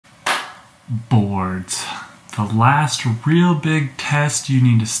Boards. The last real big test you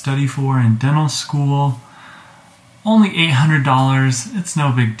need to study for in dental school. Only $800, it's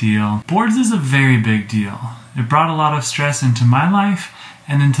no big deal. Boards is a very big deal. It brought a lot of stress into my life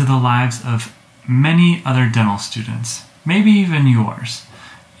and into the lives of many other dental students. Maybe even yours.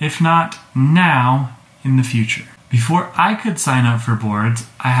 If not now, in the future. Before I could sign up for boards,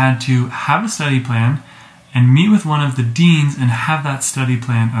 I had to have a study plan and meet with one of the deans and have that study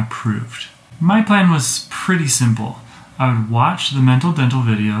plan approved. My plan was pretty simple. I would watch the mental dental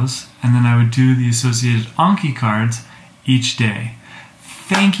videos and then I would do the associated Anki cards each day.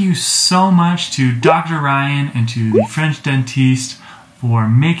 Thank you so much to Dr. Ryan and to the French dentiste for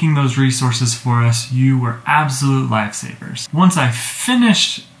making those resources for us. You were absolute lifesavers. Once I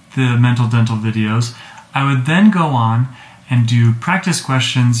finished the mental dental videos, I would then go on and do practice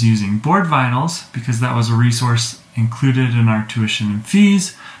questions using Board Vitals because that was a resource included in our tuition and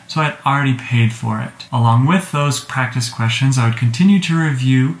fees, so I had already paid for it. Along with those practice questions, I would continue to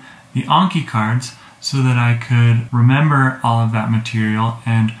review the Anki cards so that I could remember all of that material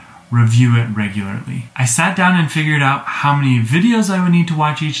and review it regularly. I sat down and figured out how many videos I would need to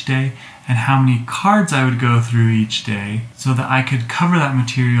watch each day and how many cards I would go through each day so that I could cover that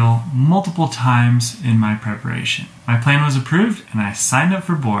material multiple times in my preparation. My plan was approved and I signed up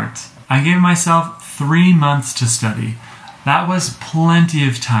for boards. I gave myself 3 months to study. That was plenty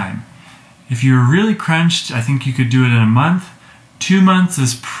of time. If you were really crunched, I think you could do it in a month. 2 months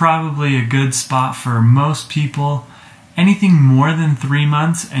is probably a good spot for most people. Anything more than 3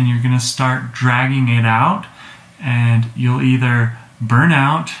 months and you're going to start dragging it out and you'll either burn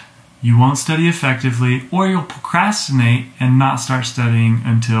out, you won't study effectively, or you'll procrastinate and not start studying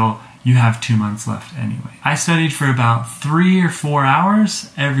until you have 2 months left anyway. I studied for about 3 or 4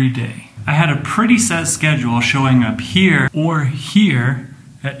 hours every day. I had a pretty set schedule showing up here or here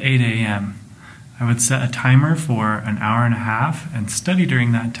at 8 a.m. I would set a timer for an hour and a half and study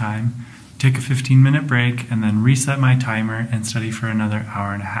during that time, take a 15-minute break, and then reset my timer and study for another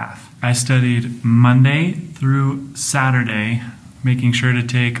hour and a half. I studied Monday through Saturday, making sure to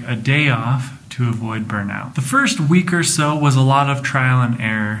take a day off to avoid burnout. The first week or so was a lot of trial and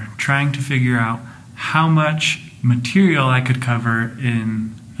error, trying to figure out how much material I could cover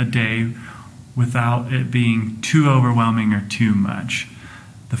in a day without it being too overwhelming or too much.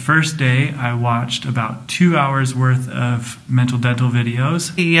 The first day, I watched about 2 hours worth of mental dental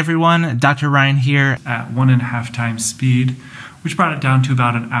videos. Hey everyone, Dr. Ryan here. At 1.5 times speed, which brought it down to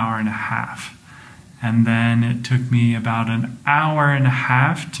about an hour and a half. And then it took me about an hour and a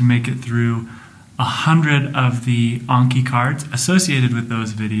half to make it through 100 of the Anki cards associated with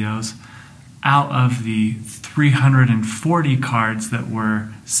those videos out of the 340 cards that were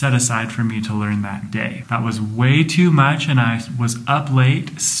set aside for me to learn that day. That was way too much, and I was up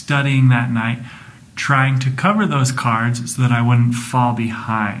late studying that night, trying to cover those cards so that I wouldn't fall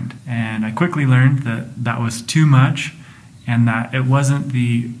behind. And I quickly learned that that was too much and that it wasn't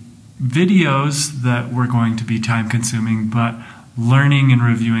the videos that were going to be time consuming, but learning and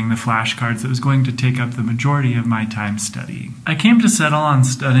reviewing the flashcards that was going to take up the majority of my time studying. I came to settle on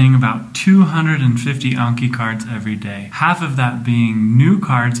studying about 250 Anki cards every day, half of that being new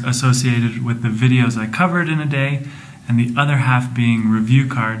cards associated with the videos I covered in a day, and the other half being review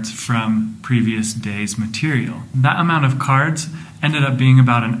cards from previous day's material. That amount of cards ended up being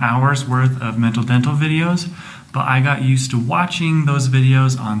about an hour's worth of mental dental videos, but I got used to watching those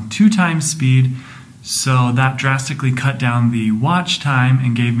videos on 2 times speed, so that drastically cut down the watch time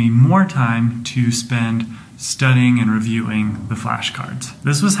and gave me more time to spend studying and reviewing the flashcards.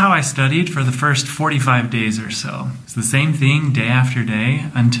 This was how I studied for the first 45 days or so. It's the same thing day after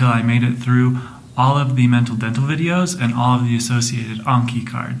day until I made it through all of the mental dental videos and all of the associated Anki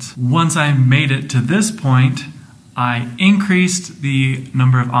cards. Once I made it to this point, I increased the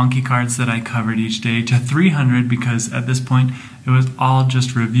number of Anki cards that I covered each day to 300 because at this point it was all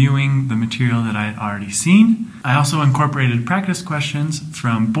just reviewing the material that I had already seen. I also incorporated practice questions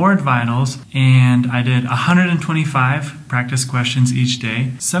from Board Vitals, and I did 125 practice questions each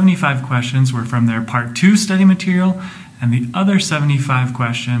day. 75 questions were from their Part 2 study material, and the other 75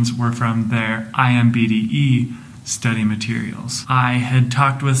 questions were from their INBDE study materials. I had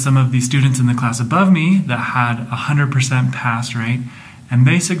talked with some of the students in the class above me that had 100% pass rate, and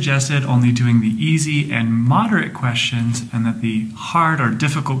they suggested only doing the easy and moderate questions and that the hard or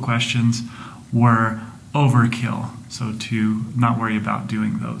difficult questions were overkill, so to not worry about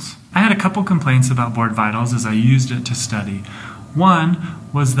doing those. I had a couple complaints about Board Vitals as I used it to study. One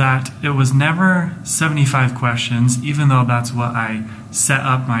was that it was never 75 questions, even though that's what I set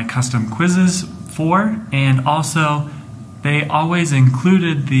up my custom quizzes for, and also they always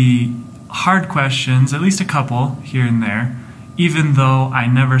included the hard questions, at least a couple here and there, even though I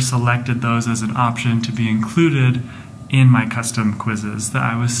never selected those as an option to be included in my custom quizzes that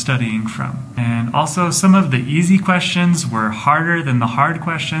I was studying from. And also some of the easy questions were harder than the hard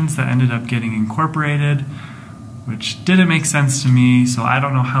questions that ended up getting incorporated, which didn't make sense to me, so I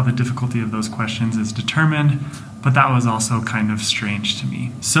don't know how the difficulty of those questions is determined, but that was also kind of strange to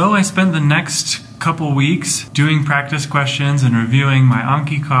me. So I spent the next couple weeks doing practice questions and reviewing my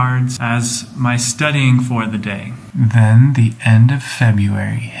Anki cards as my studying for the day. Then the end of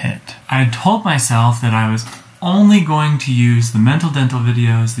February hit. I had told myself that I was only going to use the mental dental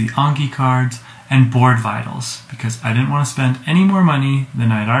videos, the Anki cards, and board vitals because I didn't want to spend any more money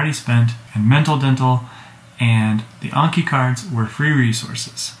than I had already spent in mental dental, and the Anki cards were free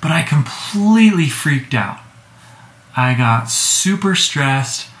resources. But I completely freaked out. I got super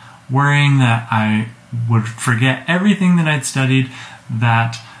stressed, worrying that I would forget everything that I'd studied,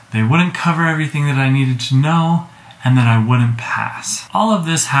 that they wouldn't cover everything that I needed to know, and that I wouldn't pass. All of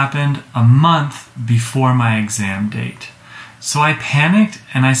this happened a month before my exam date. So I panicked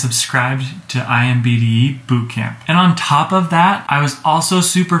and I subscribed to INBDE bootcamp. And on top of that, I was also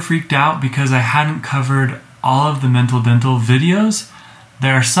super freaked out because I hadn't covered all of the mental dental videos.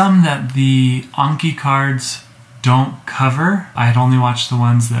 There are some that the Anki cards don't cover. I had only watched the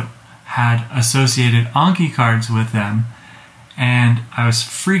ones that had associated Anki cards with them, and I was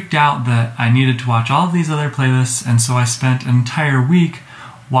freaked out that I needed to watch all of these other playlists, and so I spent an entire week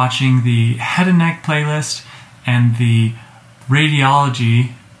watching the head and neck playlist and the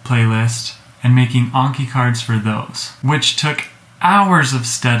radiology playlist and making Anki cards for those, which took hours of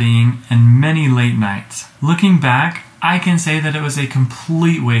studying and many late nights. Looking back, I can say that it was a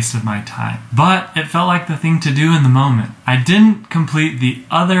complete waste of my time, but it felt like the thing to do in the moment. I didn't complete the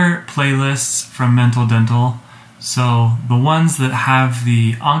other playlists from Mental Dental, so the ones that have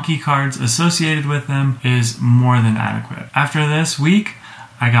the Anki cards associated with them is more than adequate. After this week,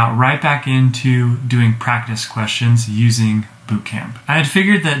 I got right back into doing practice questions using bootcamp. I had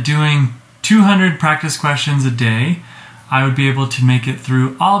figured that doing 200 practice questions a day, I would be able to make it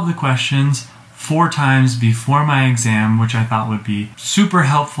through all of the questions 4 times before my exam, which I thought would be super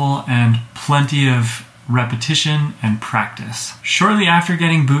helpful and plenty of repetition and practice. Shortly after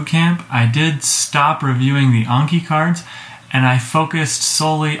getting bootcamp, I did stop reviewing the Anki cards and I focused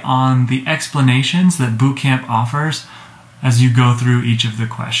solely on the explanations that bootcamp offers as you go through each of the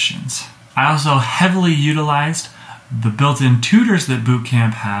questions. I also heavily utilized the built-in tutors that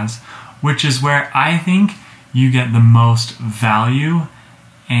bootcamp has, which is where I think you get the most value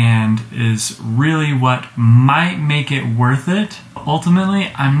and is really what might make it worth it.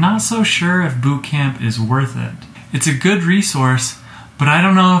 Ultimately, I'm not so sure if bootcamp is worth it. It's a good resource, but I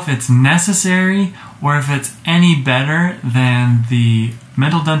don't know if it's necessary or if it's any better than the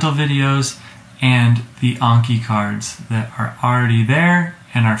mental dental videos and the Anki cards that are already there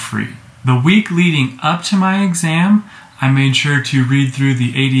and are free. The week leading up to my exam, I made sure to read through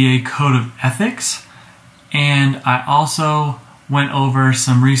the ADA Code of Ethics, and I also went over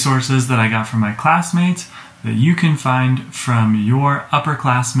some resources that I got from my classmates that you can find from your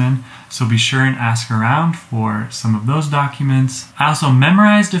upperclassmen, so be sure and ask around for some of those documents. I also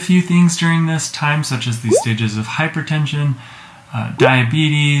memorized a few things during this time, such as the stages of hypertension,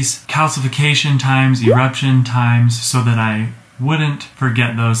 diabetes, calcification times, eruption times, so that I wouldn't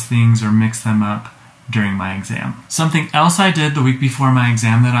forget those things or mix them up during my exam. Something else I did the week before my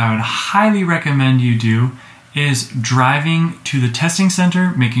exam that I would highly recommend you do is driving to the testing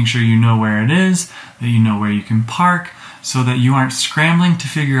center, making sure you know where it is, that you know where you can park, so that you aren't scrambling to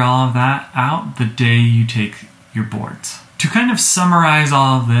figure all of that out the day you take your boards. To kind of summarize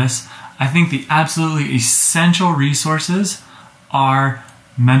all of this, I think the absolutely essential resources are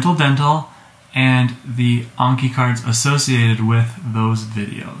mental dental and the Anki cards associated with those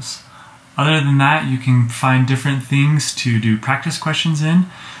videos. Other than that, you can find different things to do practice questions in.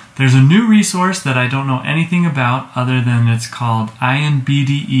 There's a new resource that I don't know anything about other than it's called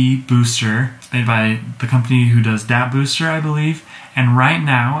INBDE Booster. It's made by the company who does DAT Booster, I believe. And right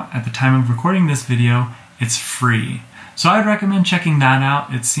now, at the time of recording this video, it's free. So I'd recommend checking that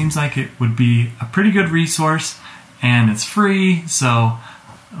out. It seems like it would be a pretty good resource and it's free. So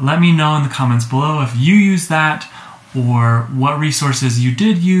let me know in the comments below if you use that or what resources you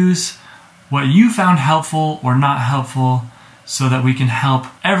did use, what you found helpful or not helpful, so that we can help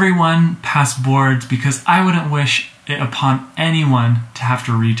everyone pass boards, because I wouldn't wish it upon anyone to have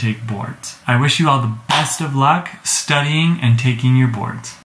to retake boards. I wish you all the best of luck studying and taking your boards.